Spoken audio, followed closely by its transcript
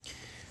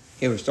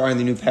Okay, we're starting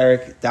the new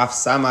parak, Daf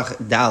Samach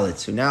Dalet.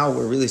 So now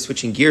we're really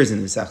switching gears in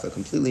the Masechta, a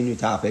completely new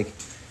topic,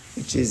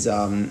 which is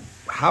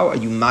how are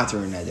you mater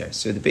a neder?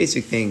 So the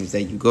basic thing is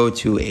that you go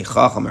to a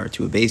chacham or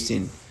to a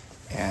basin,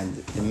 and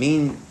the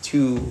main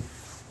two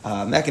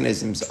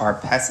mechanisms are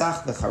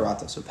Pesach and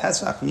Charata. So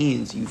Pesach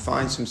means you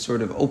find some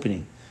sort of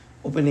opening.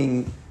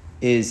 Opening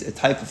is a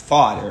type of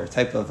thought or a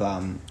type of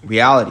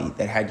reality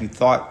that had you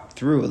thought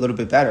through a little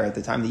bit better at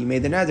the time that you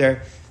made the neder,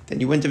 then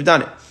you wouldn't have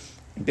done it.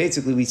 And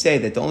basically, we say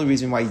that the only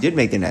reason why you did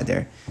make the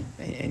neder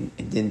and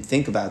didn't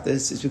think about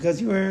this is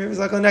because it was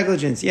like a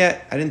negligence.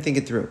 Yeah, I didn't think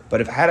it through.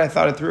 But had I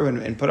thought it through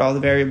and put all the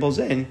variables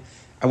in,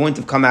 I wouldn't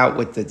have come out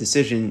with the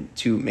decision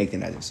to make the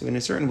neder. So in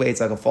a certain way,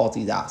 it's like a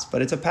faulty das,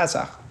 but it's a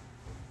Pesach.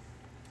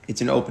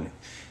 It's an opening.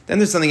 Then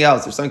there's something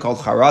else. There's something called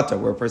charata,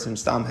 where a person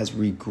stam has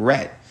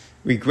regret.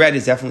 Regret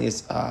is definitely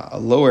a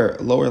lower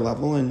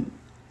level, and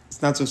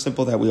it's not so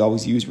simple that we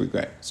always use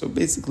regret. So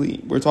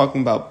basically, we're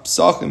talking about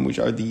psachim, which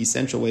are the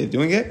essential way of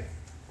doing it.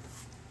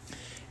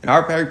 And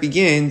our parak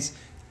begins,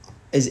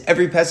 is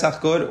every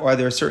Pesach good, or are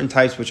there certain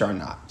types which are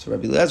not? So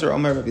Rabbi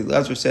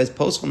Eliezer says,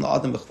 Poschon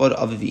la'adam b'chvod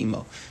aviv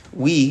v'imo.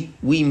 We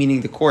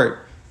meaning the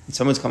court, when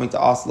someone's coming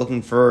to us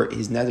looking for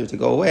his neder to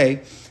go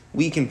away,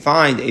 we can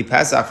find a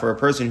Pesach for a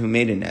person who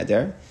made a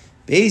neder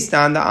based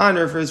on the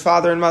honor for his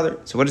father and mother.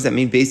 So what does that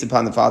mean, based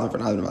upon the father,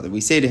 father and mother?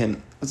 We say to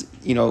him,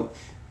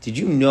 did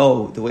you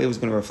know the way it was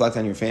going to reflect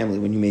on your family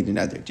when you made the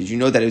neder? Did you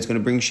know that it was going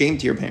to bring shame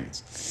to your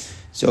parents?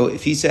 So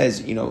if he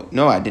says,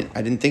 no, I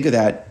didn't think of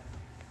that,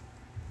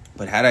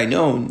 but had I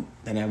known,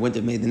 then I wouldn't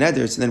have made the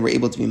neder. So then we're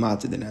able to be mad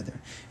to the neder.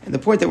 And the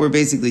point that we're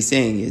basically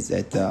saying is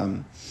that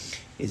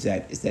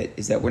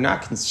we're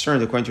not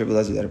concerned, according to Rabbi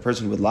Eliezer, that a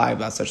person would lie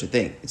about such a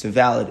thing. It's a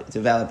valid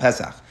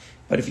Pesach.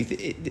 But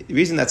the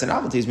reason that's a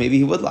novelty is maybe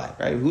he would lie,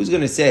 right? Who's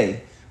going to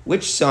say?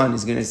 Which son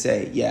is going to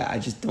say? Yeah, I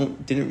just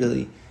didn't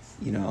really.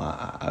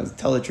 I'll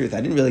tell the truth. I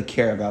didn't really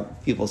care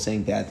about people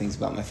saying bad things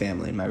about my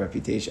family and my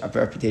reputation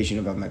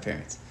about my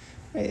parents.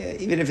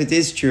 Even if it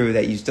is true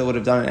that you still would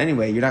have done it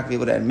anyway, you're not going to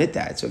be able to admit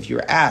that. So if you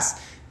were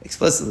asked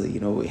explicitly,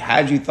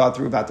 had you thought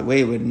through about the way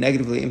it would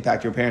negatively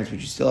impact your parents,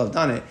 would you still have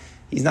done it?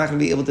 He's not going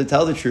to be able to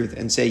tell the truth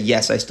and say,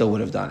 yes, I still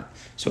would have done it.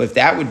 So if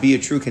that would be a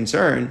true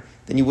concern,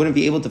 then you wouldn't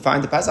be able to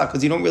find the Pesach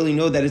because you don't really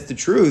know that it's the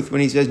truth when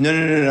he says, no,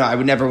 I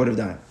would have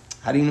done it.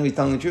 How do you know he's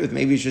telling the truth?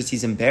 Maybe it's just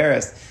he's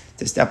embarrassed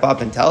to step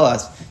up and tell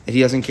us that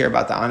he doesn't care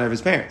about the honor of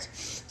his parents.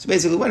 So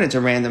basically, when it's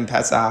a random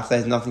Pesach that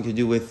has nothing to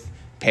do with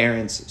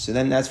parents, so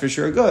then that's for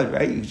sure good,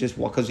 right? You just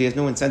because he has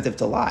no incentive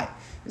to lie.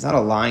 It's not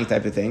a lying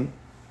type of thing.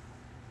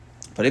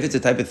 But if it's a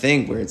type of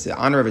thing where it's the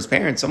honor of his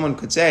parents, someone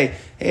could say,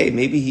 hey,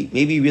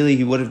 maybe really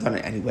he would have done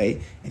it anyway,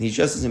 and he's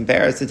just as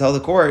embarrassed to tell the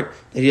court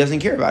that he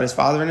doesn't care about his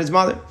father and his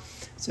mother.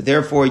 So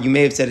therefore, you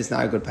may have said it's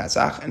not a good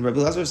Pesach, and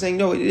Rabbi Eliezer is saying,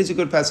 no, it is a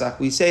good Pesach.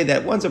 We say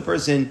that once a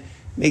person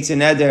makes a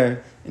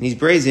neder and he's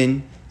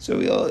brazen,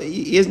 so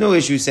he has no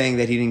issue saying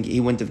that he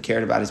wouldn't have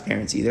cared about his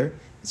parents either.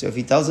 So if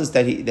he tells us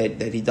that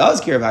he does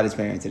care about his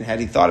parents, and had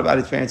he thought about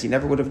his parents, he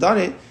never would have done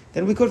it,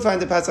 then we could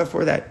find the Pesach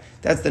for that.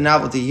 That's the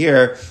novelty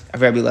here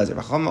of Rabbi Eliezer.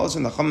 The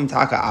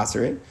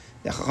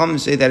Chacham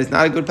say that it's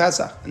not a good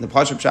Pesach. And the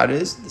Pashup Pshat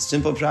is, the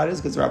simple Pshat is,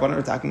 because the Rabbanan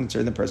are talking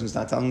concerned the person is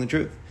not telling the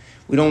truth.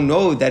 We don't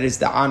know that it's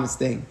the honest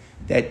thing,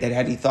 that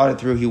had he thought it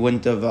through, he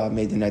wouldn't have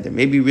made the neder.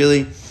 Maybe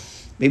really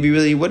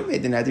he would have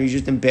made the neder. He's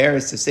just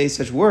embarrassed to say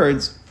such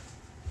words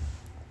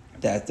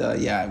that,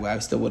 I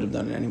still would have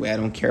done it anyway. I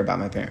don't care about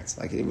my parents.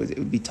 Like it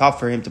would be tough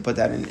for him to put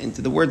that into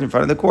the words in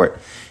front of the court.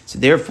 So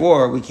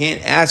therefore, we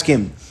can't ask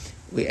him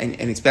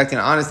and expect an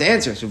honest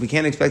answer. So if we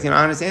can't expect an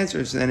honest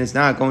answer, so then it's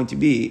not going to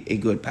be a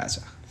good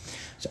Pesach.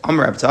 So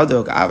Amar Rab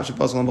Tzadok,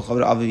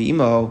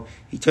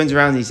 he turns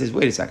around and he says,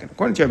 wait a second.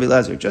 According to Rabbi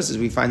Eliezer, just as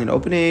we find an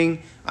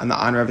opening on the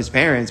honor of his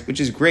parents, which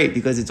is great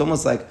because it's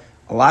almost like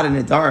a lot of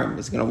Nedarim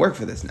is going to work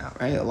for this now,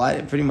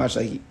 right? Pretty much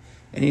like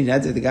any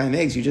neder the guy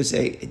makes, you just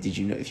say, did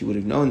you know, if you would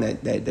have known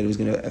that it was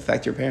going to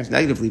affect your parents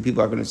negatively,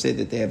 people are going to say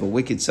that they have a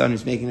wicked son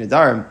who's making a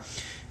Nedarim,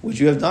 would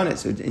you have done it?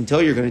 So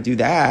until you're going to do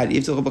that,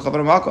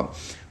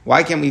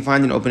 why can't we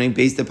find an opening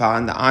based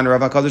upon the honor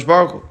of HaKadosh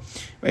Baruch Hu?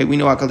 Right? We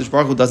know HaKadosh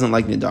Baruch Hu doesn't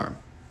like Nedarim.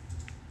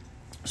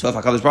 So if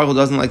HaKadosh Baruch Hu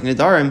doesn't like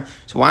Nedarim,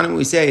 so why don't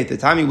we say at the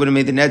time you would have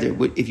made the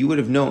neder, if you would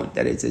have known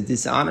that it's a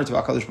dishonor to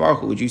HaKadosh Baruch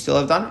Hu, would you still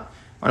have done it?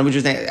 Why don't we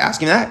just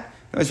ask him that?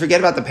 Let's forget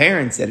about the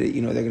parents that they're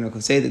going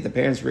to say that the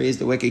parents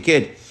raised a wicked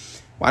kid.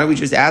 Why don't we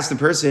just ask the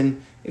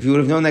person, if you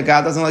would have known that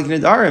God doesn't like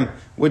Nedarim,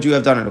 would you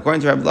have done it?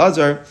 According to Rabbi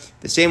Eliezer,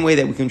 the same way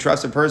that we can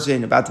trust a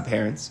person about the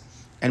parents,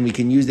 and we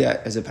can use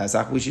that as a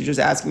Pesach, we should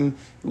just ask him,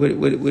 would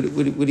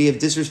he have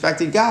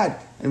disrespected God?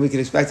 And we can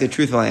expect a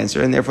truthful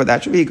answer, and therefore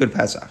that should be a good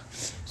Pesach.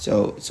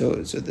 So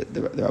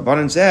the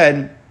Rabbanan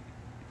said,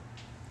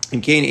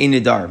 and Cain ain't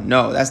Nedarim.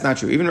 No, that's not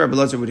true. Even Rabbi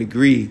Eliezer would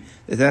agree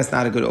that that's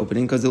not a good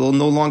opening because there will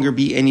no longer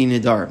be any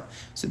Nedarim.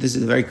 So this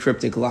is a very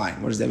cryptic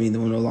line. What does that mean?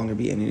 There will no longer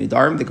be any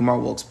Nedarim? The Gemara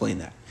will explain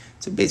that.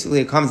 So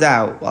basically it comes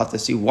out, we'll have to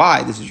see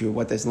why this is true,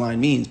 what this line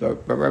means,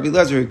 but Rabbi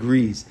Eliezer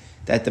agrees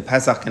that the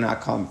Pesach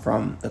cannot come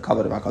from the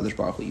covenant of HaKadosh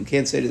Baruch Hu. You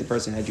can't say to the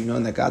person, had you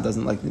known that God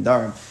doesn't like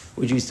Nedarim,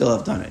 would you still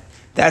have done it?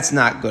 That's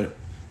not good.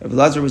 Rabbi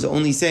Elazar was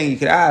only saying, you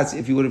could ask,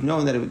 if you would have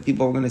known that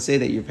people were going to say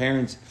that your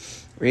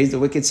parents raised a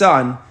wicked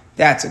son,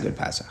 that's a good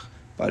Pesach.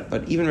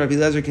 But even Rabbi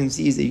Elazar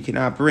concedes that you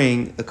cannot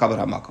bring the Kavod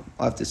HaMakom.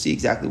 We'll have to see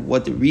exactly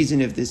what the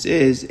reason if this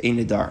is a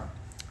Nidar.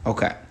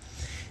 Okay.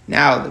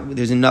 Now,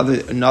 there's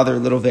another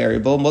little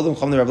variable. Let's say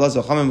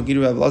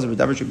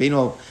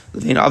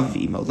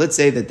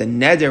that the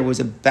neder was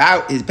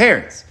about his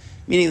parents,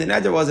 meaning the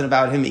neder wasn't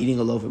about him eating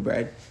a loaf of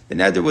bread. The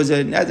neder was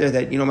a neder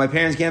that, my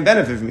parents can't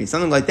benefit from me,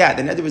 something like that.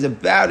 The neder was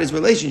about his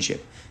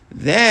relationship.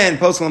 Then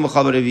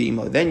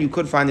you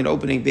could find an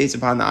opening based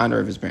upon the honor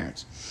of his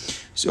parents.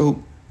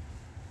 So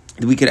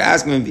we could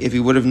ask him if he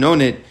would have known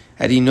it,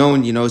 had he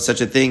known,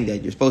 such a thing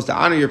that you're supposed to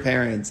honor your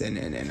parents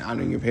and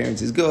honoring your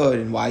parents is good,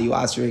 and why are you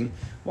answering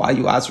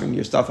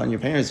your stuff on your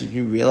parents? Did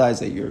you realize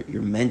that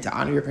you're meant to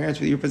honor your parents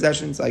with your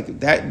possessions? Like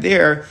that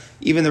there,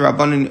 even the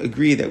Rabbanan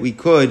agree that we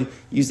could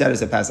use that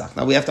as a Pesach.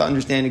 Now we have to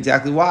understand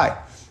exactly why.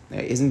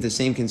 Isn't the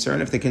same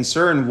concern? If the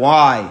concern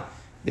why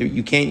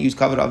you can't use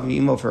Kavod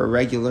Avimo for a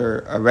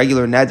regular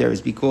neder is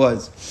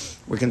because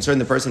we're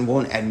concerned the person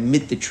won't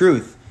admit the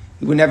truth.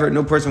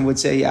 No person would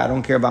say, I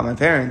don't care about my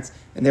parents,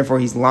 and therefore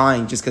he's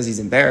lying just because he's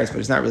embarrassed, but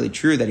it's not really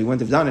true that he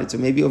wouldn't have done it. So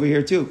maybe over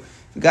here too,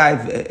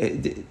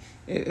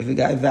 if a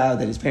guy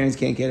vowed that his parents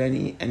can't get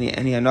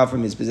any enough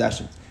from his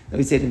possessions, then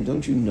we say to him,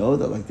 don't you know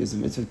that there's a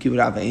mitzvah of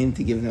kibbud avayim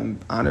to give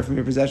them honor from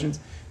your possessions?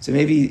 So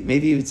maybe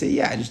he would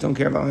say, I just don't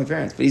care about my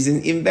parents, but he's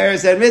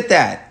embarrassed to admit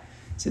that.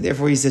 So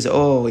therefore he says,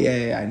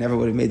 I never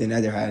would have made the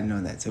neder had I hadn't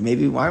known that. So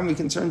maybe why aren't we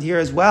concerned here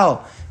as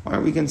well?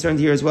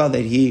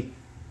 That he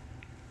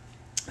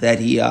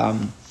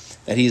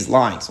is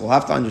lying. So we'll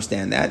have to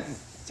understand that.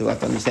 So we'll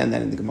have to understand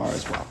that in the Gemara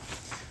as well.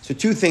 So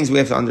two things we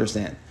have to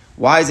understand.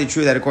 Why is it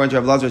true that according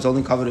to Rabbi Elazar it's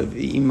only Kavod of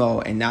Imo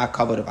and not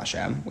Kavod of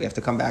Hashem? We have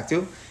to come back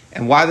to.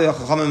 And why the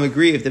Chachamim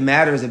agree if the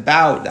matter is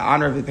about the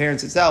honor of the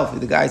parents itself. If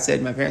the guy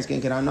said, my parents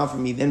can't get enough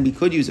from me, then we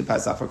could use a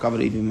Pesach for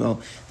Kavod of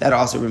Imo. That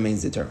also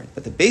remains determined.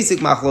 But the basic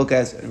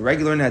machlokas, a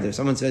regular neder,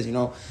 someone says,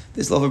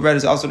 this loaf of bread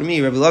is also to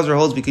me. Rabbi Elazar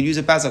holds we could use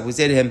a Pesach. We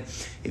say to him,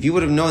 if you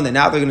would have known that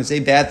now they're going to say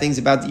bad things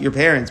about your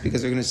parents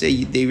because they're going to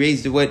say they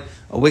raised a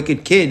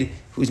wicked kid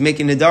who's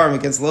making nedarim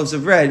against loaves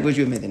of bread, would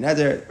you have made the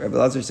neder? Rabbi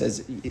Elazar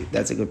says,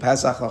 that's a good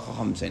Pesach.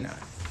 Chachamim say not.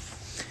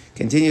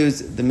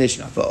 Continues the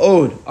Mishnah.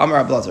 Va'od, Amar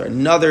Rabbi Elazar.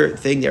 Another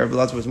thing that Rabbi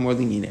Elazar was more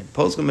lenient in.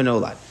 Poskim and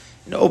Nolad.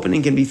 An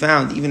opening can be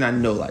found even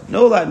on Nolad.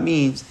 Nolad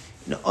means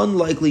an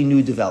unlikely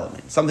new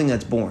development, something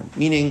that's born.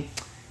 Meaning,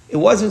 it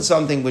wasn't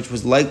something which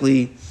was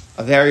likely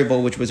a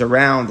variable which was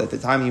around at the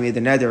time you made the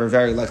neder or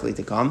very likely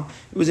to come.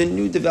 It was a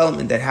new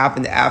development that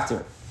happened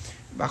after.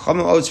 But the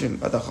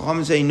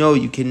Chachamim say, no,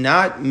 you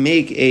cannot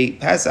make a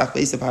Pesach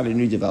based upon a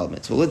new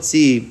development. So let's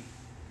see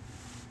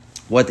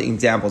what the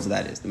examples of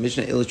that is. The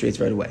Mishnah illustrates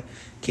right away.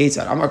 Somebody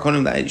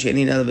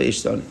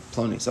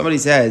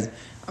says,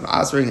 I'm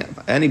asking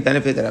any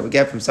benefit that I would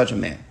get from such a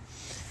man.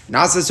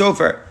 Nasa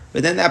Sofer,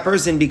 but then that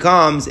person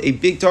becomes a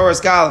big Torah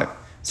scholar.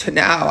 So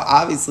now,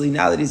 obviously,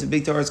 now that he's a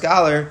big Torah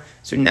scholar,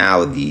 so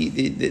now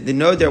the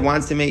noder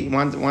wants to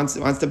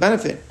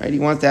benefit, right? He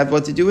wants to have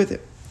what to do with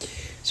it.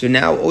 So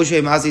now,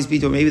 Oshe Masis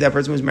Bito, maybe that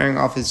person was marrying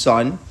off his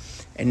son,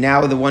 and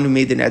now the one who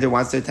made the neder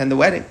wants to attend the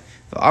wedding.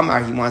 For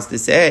Amar, he wants to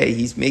say,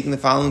 he's making the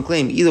following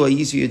claim.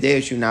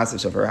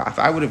 If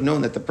I would have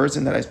known that the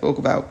person that I spoke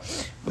about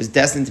was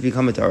destined to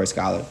become a Torah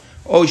scholar,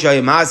 over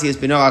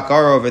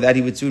that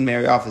he would soon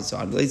marry off his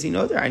son.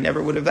 I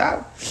never would have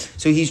vowed.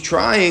 So he's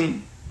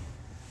trying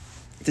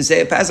to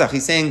say a Pesach.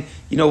 He's saying,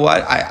 you know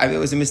what, it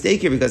was a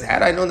mistake here because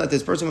had I known that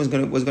this person was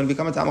going to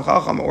become a Talmid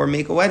Chacham or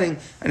make a wedding,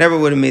 I never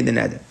would have made the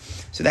neder.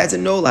 So that's a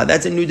nola,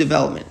 that's a new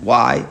development.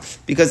 Why?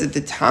 Because at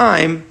the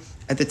time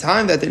that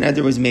the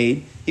neder was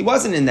made, he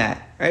wasn't in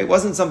that, right? It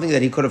wasn't something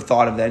that he could have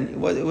thought of then. It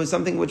was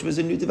something which was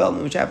a new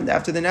development which happened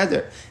after the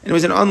neder. And it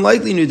was an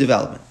unlikely new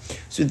development.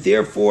 So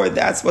therefore,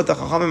 that's what the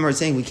Chachamim are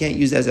saying. We can't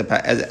use that as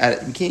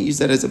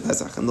a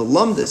Pesach. And the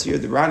Lumdus here,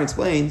 the Ran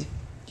explains,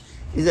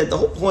 is that the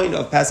whole point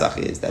of Pesach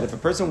is that if a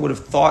person would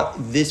have thought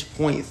this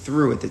point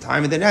through at the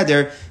time of the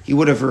neder, he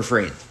would have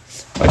refrained.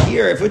 But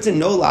here, if it's a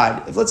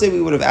nolad, if let's say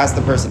we would have asked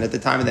the person at the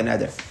time of the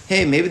neder,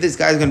 hey, maybe this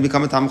guy is going to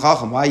become a Talmid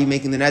Chacham, why are you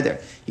making the neder?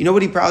 You know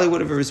what he probably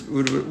would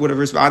have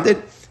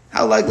responded?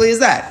 How likely is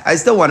that? I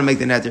still want to make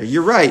the neder.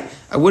 You're right.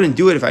 I wouldn't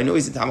do it if I know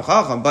he's a Talmid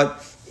Chacham, but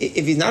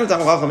if he's not a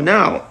Talmid Chacham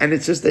now, and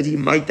it's just that he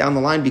might down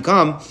the line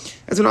become,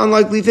 that's an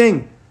unlikely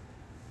thing.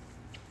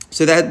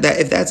 So that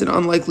if that's an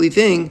unlikely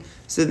thing,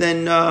 so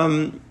then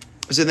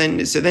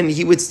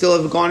he would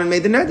still have gone and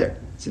made the neder.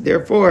 So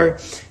therefore,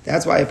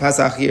 that's why a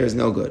Pesach here is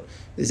no good.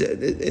 We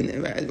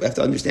have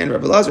to understand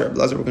Rabbi Elazar. Rabbi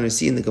Elazar, we're going to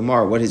see in the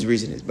Gemara what his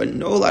reason is. But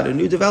a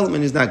new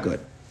development is not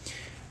good.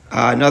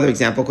 Another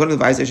example,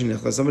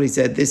 somebody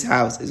said, this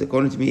house is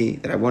according to me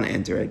that I want to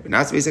enter it. But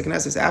not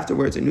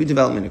afterwards, a new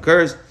development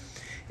occurs.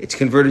 It's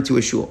converted to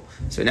a shul.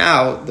 So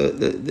now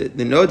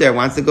the noder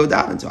wants to go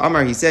down. So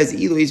Amar, he says, I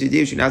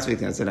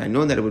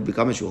know that it would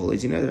become a shul. I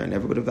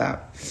never would have vowed.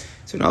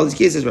 So in all these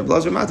cases, Rabbi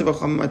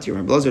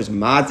Elazar is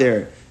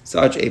mater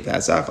such a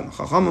Pesach.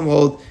 Chachamim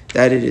hold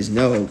that it is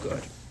no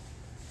good.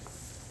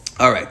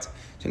 All right.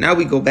 So now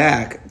we go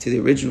back to the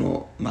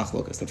original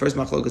machlokas. The first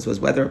machlokas was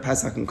whether a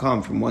Pesach can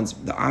come from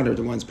the honor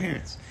to one's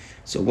parents.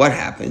 So what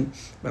happened?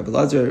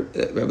 According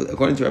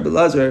to Rabbi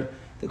Lazar,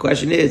 the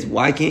question is,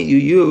 why can't you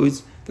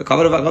use the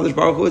kavod of HaKadosh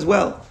Baruch Hu as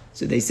well?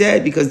 So they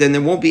said, because then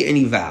there won't be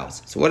any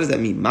vows. So what does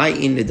that mean? My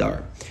in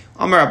nidar.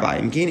 Amar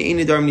Abayim, kain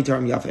ein nidarim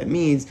nitarim yafa. It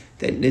means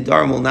that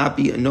nidarim will not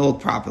be annulled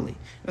properly.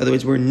 In other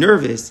words, we're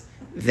nervous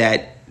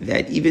that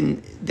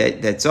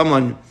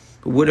someone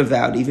who would have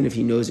vowed, even if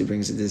he knows he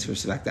brings a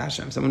disrespect to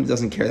Hashem, someone who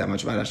doesn't care that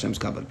much about Hashem's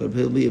kavod, but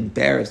he'll be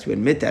embarrassed to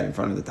admit that in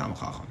front of the Talmid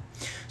Chacham.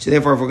 So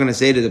therefore, if we're going to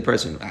say to the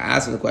person,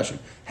 asking the question,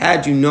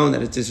 had you known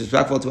that it's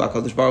disrespectful to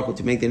HaKadosh Baruch Hu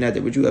to make the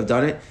neder, would you have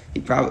done it?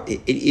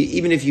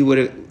 Even if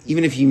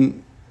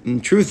in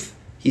truth,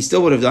 he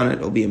still would have done it,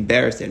 he'll be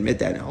embarrassed to admit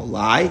that, and he'll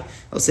lie.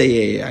 He'll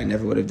say, yeah, I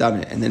never would have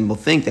done it. And then we'll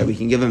think that we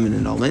can give him an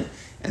annulment,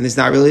 and it's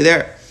not really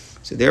there.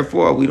 So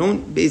therefore, we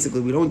don't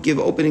give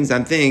openings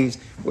on things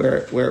where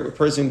a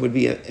person would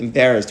be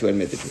embarrassed to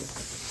admit the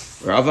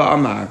truth.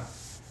 Rava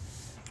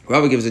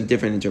gives a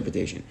different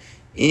interpretation.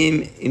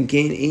 No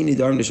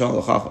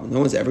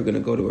one's ever going to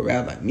go to a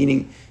rabbi.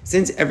 Meaning,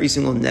 since every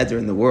single neder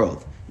in the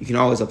world, you can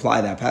always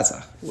apply that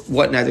Pesach.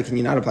 What neder can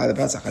you not apply the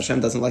Pesach?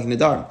 Hashem doesn't like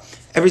neder.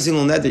 Every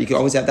single neder, you can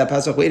always have that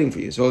Pesach waiting for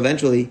you. So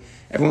eventually,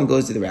 everyone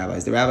goes to the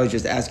rabbis. The rabbis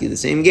just ask you the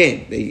same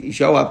game. They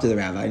show up to the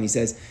rabbi and he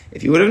says,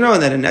 if you would have known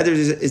that a neder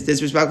is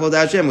disrespectful to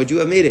Hashem, would you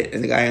have made it?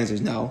 And the guy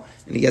answers no,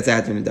 and he gets a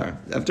heter neder.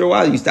 After a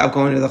while, you stop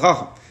going to the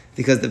Chacham.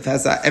 Because the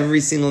Pesach,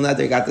 every single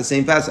neder got the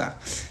same Pesach.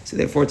 So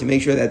therefore, to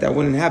make sure that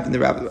wouldn't happen,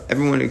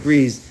 everyone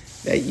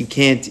agrees that you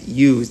can't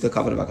use the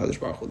kavod of HaKadosh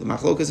Baruch Hu. The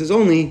machlokas is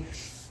only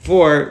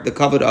for the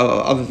kavod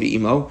of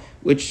V'imo,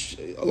 which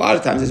a lot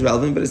of times is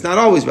relevant, but it's not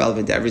always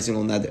relevant to every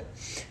single neder.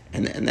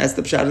 And that's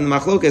the pshat in the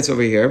machlokas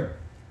over here.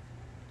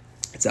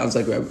 It sounds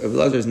like Rabbi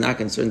Lazar is not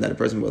concerned that a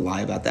person would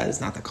lie about that. It's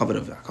not the kavod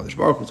of HaKadosh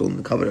Baruch Hu, it's only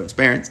the kavod of his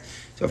parents.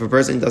 So if a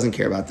person doesn't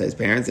care about his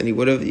parents, then he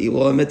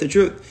will admit the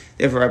truth.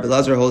 Therefore, Rabbi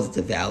Lazar holds it's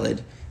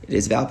valid. It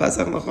is Val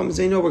Pesach, and Chacham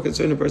say no, we're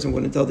concerned a person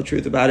wouldn't tell the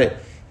truth about it,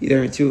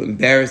 either too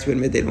embarrassed to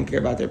admit they don't care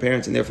about their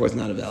parents, and therefore it's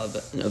not a valid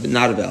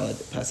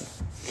Pesach.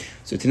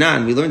 So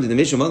Tanan, we learned in the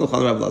Mishnah, if the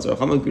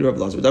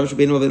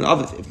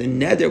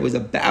neder was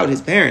about his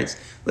parents,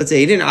 let's say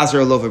he didn't ask her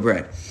a loaf of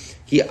bread,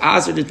 he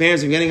asked his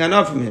parents from getting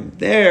enough from him,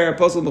 then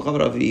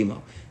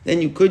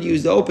you could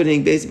use the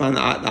opening based upon the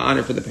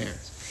honor for the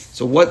parents.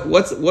 So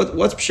what's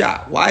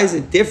pshat? Why is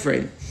it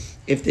different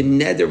if the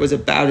neder was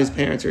about his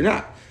parents or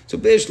not? So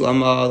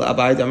Bishlam,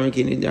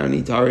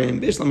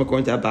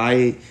 according to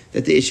Abai,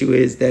 that the issue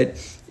is that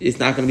it's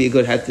not going to be a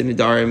good het to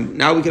Nidarim.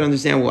 Now we can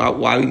understand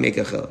why we make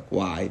a chiluk.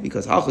 Why?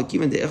 Because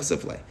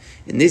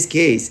in this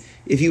case,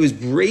 if he was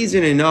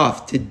brazen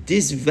enough to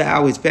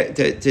disallow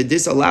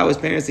his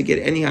parents to get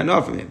any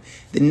hana from him,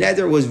 the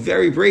neder was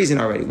very brazen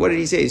already. What did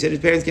he say? He said his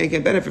parents can't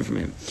get benefit from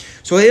him.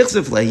 So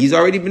he's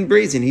already been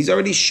brazen. He's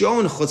already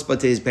shown chutzpah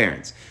to his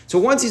parents. So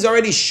once he's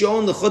already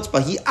shown the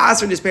chutzpah, he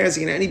asked his parents to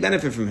get any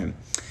benefit from him.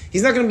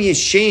 He's not going to be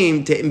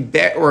ashamed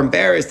or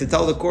embarrassed to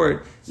tell the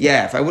court,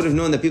 yeah, if I would have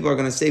known that people are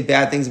going to say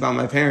bad things about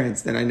my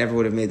parents, then I never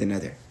would have made the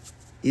neder.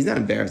 He's not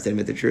embarrassed to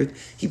admit the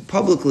truth.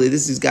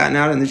 This has gotten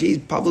out in the he's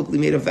publicly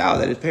made a vow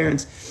that his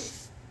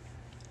parents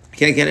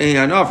can't get any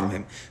hana from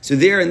him. So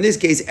there, in this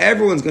case,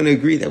 everyone's going to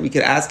agree that we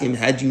could ask him,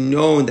 had you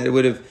known that it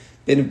would have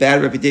been a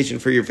bad reputation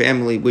for your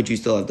family, would you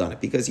still have done it?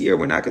 Because here,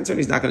 we're not concerned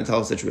he's not going to tell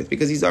us the truth,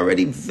 because he's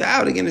already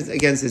vowed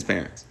against his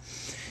parents.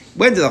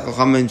 When did the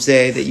Chachamim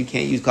say that you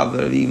can't use kavod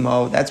of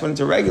imo? That's when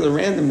it's a regular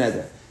random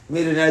neder. You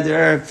made a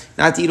neder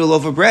not to eat a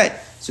loaf of bread.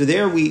 So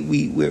there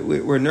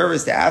we're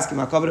nervous to ask him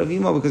about kavod of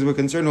imo because we're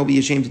concerned he'll be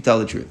ashamed to tell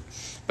the truth.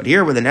 But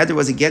here, where the neder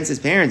was against his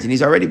parents, and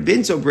he's already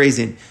been so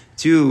brazen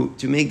to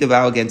make the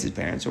vow against his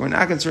parents, so we're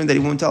not concerned that he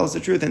won't tell us the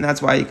truth, and that's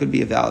why it could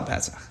be a valid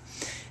Pesach.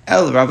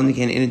 According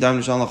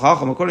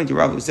to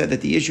Rav, who said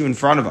that the issue in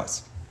front of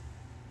us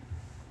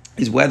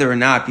is whether or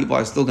not people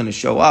are still going to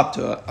show up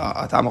to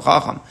a Talmid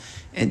Chacham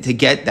and to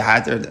get the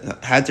hater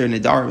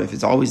nidarim, if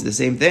it's always the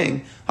same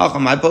thing,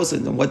 Chacham, I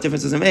posted them. What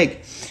difference does it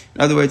make?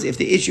 In other words, if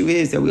the issue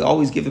is that we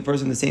always give the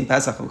person the same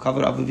Pesach of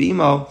kavod of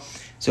imo,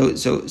 so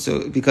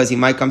because he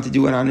might come to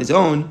do it on his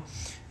own,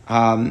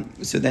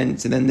 so then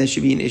there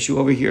should be an issue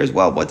over here as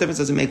well. What difference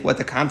does it make what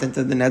the content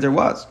of the neder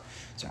was?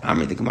 So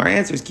Amri, the Gemara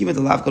answers,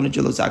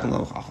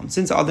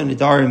 since other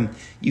nidarim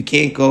you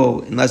can't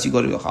go unless you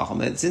go to a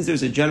chacham. And since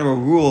there's a general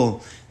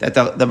rule that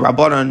the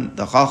Rabbanan,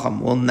 the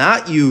chacham, will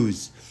not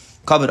use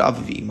kavod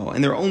of imo,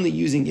 and they're only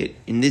using it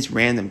in this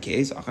random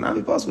case,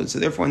 so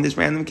therefore in this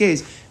random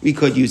case we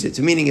could use it.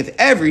 So meaning if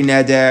every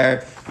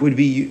neder would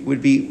be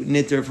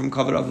nitter from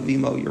kavod of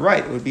imo, you're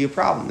right, it would be a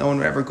problem. No one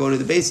would ever go to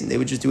the basin. They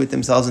would just do it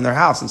themselves in their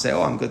house and say,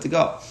 oh, I'm good to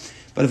go.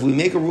 But if we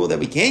make a rule that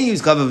we can't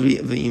use kavod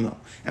of imo,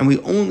 and we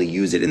only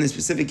use it in the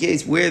specific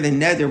case where the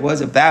neder was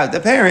about the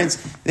parents,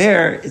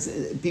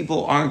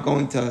 people aren't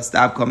going to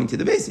stop coming to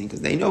the basin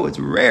because they know it's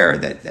rare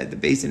that the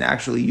basin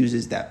actually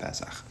uses that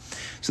Pesach.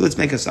 So let's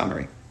make a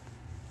summary.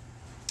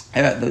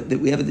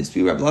 We have a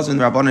dispute, Rabbi Lazar and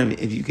the Rabbanan,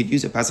 if you could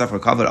use a Pesach for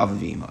kavod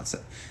of imo.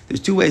 There's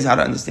two ways how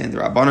to understand the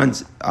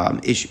Rabbanan's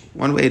issue.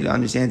 One way to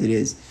understand it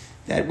is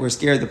that we're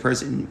scared the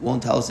person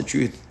won't tell us the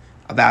truth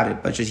about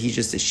it, but he's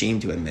just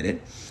ashamed to admit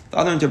it. The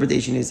other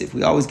interpretation is if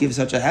we always give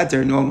such a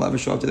heter, no one will ever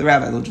show up to the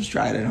rabbi, they'll just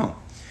try it at home.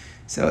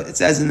 So it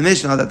says in the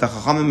Mishnah that the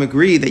Chachamim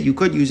agree that you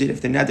could use it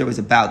if the neder was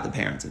about the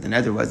parents. If the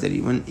neder was that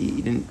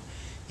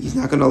he's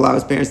not going to allow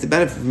his parents to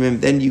benefit from him,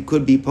 then you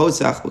could be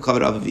posach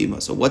b'kavod av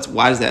v'imo. So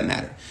why does that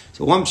matter?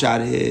 So one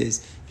shot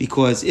is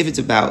because if it's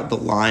about the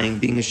lying,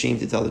 being ashamed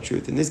to tell the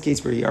truth, in this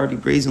case where he already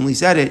brazenly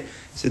said it,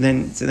 so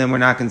then we're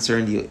not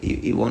concerned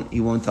he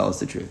won't tell us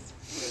the truth.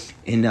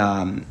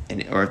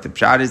 Or if the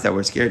pshat is that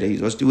we're scared that he's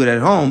supposed to do it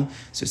at home,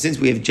 so since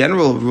we have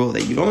general rule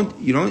that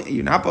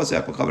you're not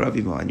posach b'kavod av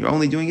v'imo, and you're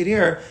only doing it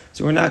here,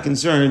 so we're not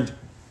concerned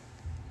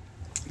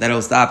that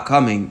it'll stop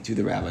coming to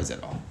the rabbis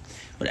at all.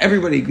 But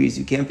everybody agrees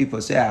you can't be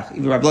posach.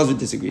 Even Rabbi Lazar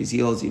disagrees. He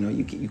holds,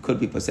 you could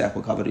be posach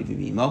with kavod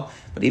v'imo.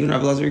 But even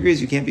Rabbi Lazar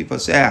agrees you can't be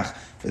posach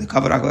for the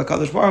kavod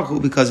HaKadosh Baruch Hu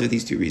because of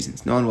these two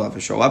reasons. No one will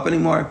ever show up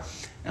anymore,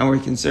 and we're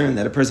concerned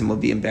that a person will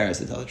be embarrassed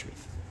to tell the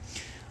truth.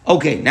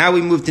 Okay, now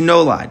we move to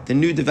Nolad, the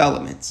new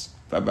developments.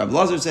 Rabbi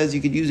Lazar says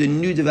you could use a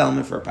new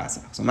development for a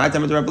Pasach. So my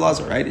time with Rabbi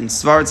Lazar, right? In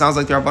Svar, it sounds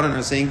like the Rabbanan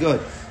are saying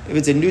good. If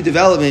it's a new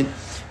development,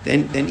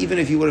 then even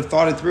if he would have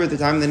thought it through at the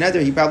time of the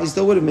neder, he probably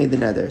still would have made the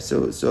neder.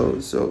 So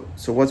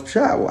what's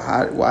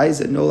pshat? Why is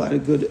it Nolad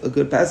a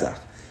good Pesach?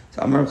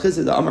 So Amar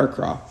Chizah, the Amar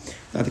Kra.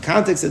 Now the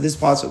context of this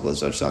pasuk, let's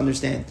just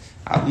understand.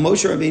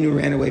 Moshe Rabbeinu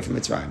ran away from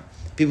Mitzrayim.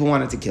 People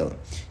wanted to kill him.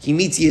 He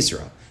meets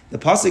Yisro. The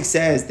pasuk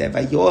says that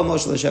Vayoel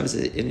Moshe l'Shavas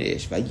in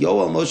Ish.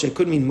 Vayoel Moshe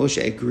could mean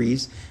Moshe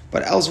agrees,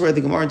 but elsewhere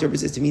the Gemara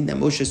interprets it to mean that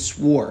Moshe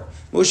swore.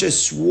 Moshe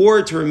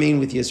swore to remain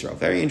with Yisro.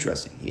 Very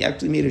interesting. He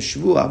actually made a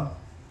shvuah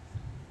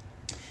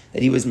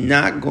that he was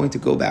not going to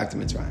go back to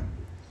Mitzrayim.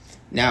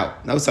 Now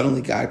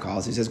suddenly God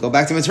calls. He says, go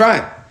back to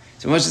Mitzrayim.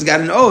 So Moshe's got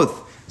an oath.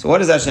 So what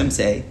does Hashem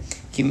say?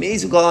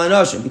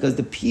 Because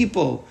the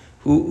people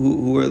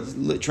who were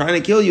trying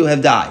to kill you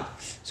have died.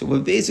 So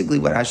basically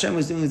what Hashem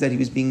was doing is that he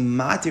was being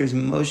matir's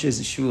Moshe's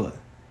shvuah.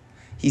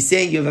 He's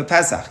saying you have a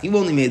Pesach. You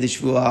only made the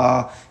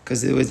shvuah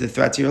because there was the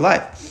threat to your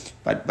life.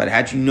 But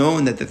had you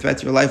known that the threat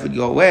to your life would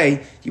go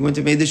away, you wouldn't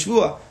have made the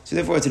shvuah. So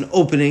therefore it's an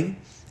opening.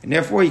 And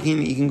therefore, you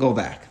can go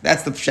back.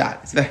 That's the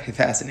pshat. It's very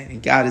fascinating.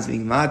 God is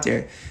being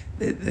matir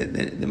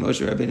the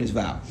Moshe Rabbeinu's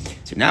vow.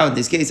 So now, in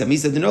this case,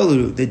 Amisa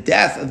Denolu, the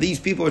death of these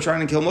people who are trying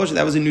to kill Moshe,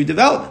 that was a new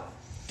development.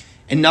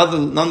 And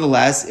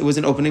nonetheless, it was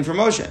an opening for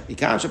Moshe.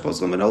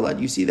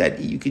 You see that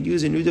you could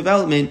use a new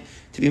development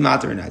to be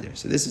matir and neder.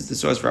 So this is the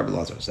source for Rabbi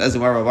Lazar. So that's the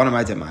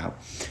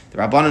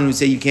Rabbanan who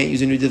say you can't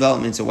use a new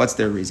development, so what's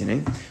their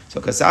reasoning?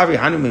 So Kasavri,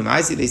 Hanum,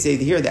 Maisi, they say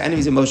here, the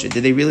enemies of Moshe,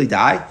 did they really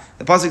die?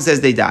 The pasuk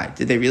says they died.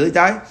 Did they really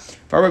die?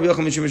 Wherever the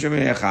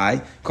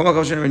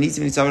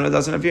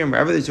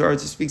Torah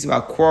speaks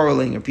about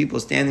quarreling or people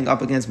standing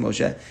up against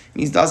Moshe, it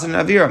means Dasan and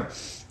Aviram.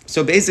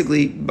 So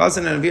basically,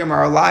 Dasan and Aviram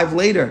are alive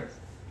later.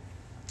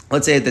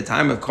 Let's say at the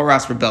time of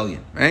Korah's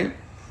rebellion, right?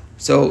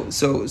 So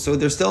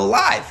they're still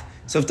alive.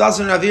 So if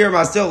Dasan and Aviram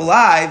are still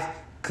alive,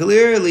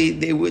 clearly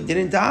they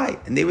didn't die,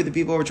 and they were the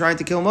people who were trying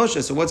to kill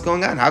Moshe. So what's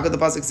going on? How could the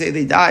pasuk say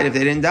they died if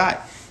they didn't die?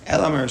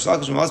 Elam or Rish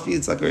Lakish must be.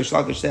 It's like Rish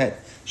Lakish said.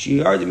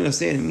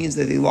 It means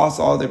that they lost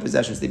all their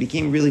possessions. They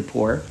became really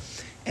poor,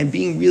 and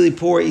being really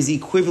poor is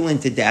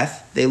equivalent to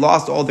death. They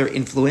lost all their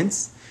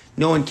influence.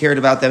 No one cared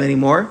about them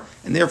anymore,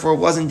 and therefore it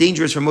wasn't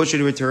dangerous for Moshe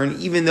to return,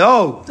 even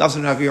though Dasan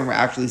and Aviram were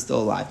actually still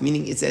alive.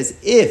 Meaning it's as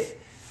if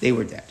they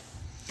were dead.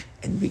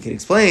 And we could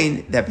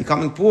explain that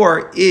becoming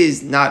poor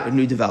is not a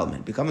new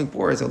development. Becoming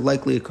poor is a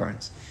likely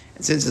occurrence.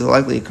 And since it's a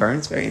likely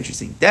occurrence, very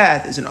interesting,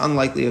 death is an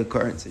unlikely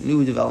occurrence, a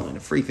new development,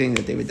 a free thing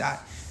that they would die.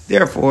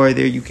 Therefore,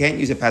 you can't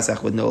use a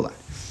Pesach with Nolad.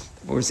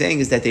 What we're saying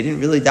is that they didn't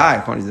really die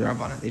according to the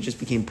Rabbanan. They just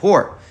became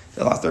poor.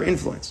 They lost their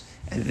influence.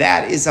 And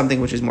that is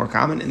something which is more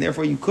common, and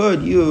therefore you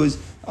could use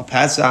a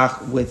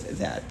Pesach with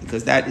that,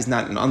 because that is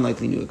not an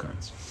unlikely new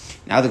occurrence.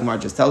 Now the Gemara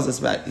just tells us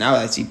about, now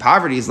I see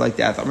poverty is like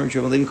death. A person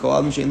who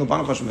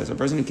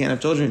can't have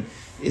children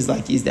is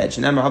like he's dead.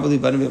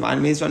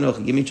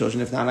 Give me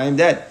children, if not I am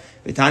dead.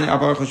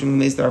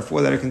 There are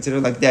four that are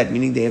considered like dead,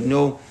 meaning they have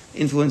no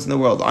influence in the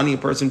world. Ani, a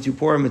person too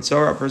poor,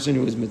 Mitzora, a person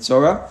who is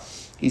Mitzora,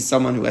 he's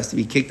someone who has to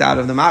be kicked out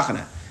of the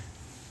Machana.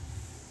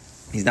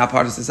 He's not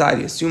part of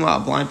society. A Suma, a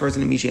blind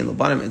person, and Misha and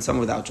Labanim, and someone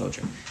without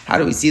children. How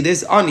do we see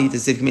this? Ani, the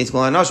Siv Kimeis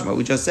Kol HaNashim, what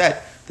we just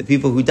said. The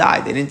people who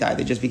died, they didn't die,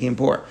 they just became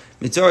poor.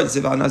 Mitzora, the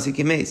Siv Al-Nasi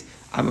Kimeis.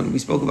 When we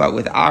spoke about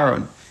with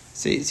Aaron,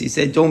 so he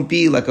said, don't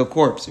be like a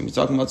corpse. And we're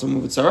talking about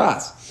someone with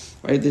Saras.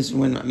 Right? This is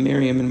when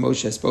Miriam and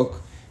Moshe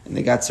spoke, and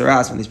they got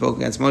Saras when they spoke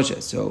against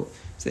Moshe. So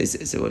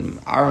when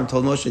Aaron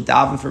told Moshe to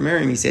daven for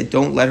Miriam, he said,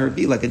 don't let her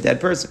be like a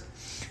dead person.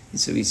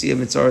 So we see a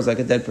Mitzora as like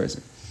a dead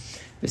person.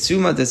 He put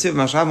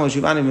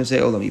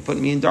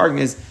me in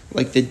darkness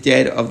like the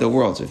dead of the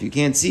world. So if you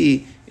can't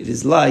see, it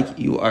is like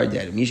you are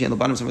dead. So these are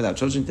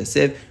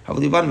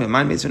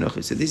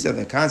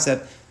the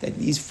concept that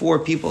these four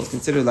people is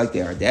considered like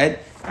they are dead.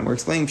 And we're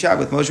explaining Pshat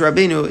with Moshe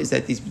Rabbeinu is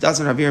that these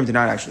Dasan and Aviram did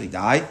not actually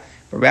die,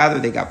 but rather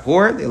they got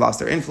poor, they lost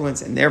their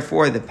influence, and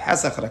therefore the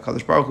Pesach that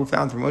HaKadosh Baruch Hu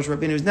found for Moshe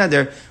Rabbeinu's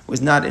neder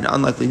was not an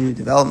unlikely new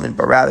development,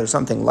 but rather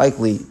something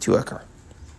likely to occur.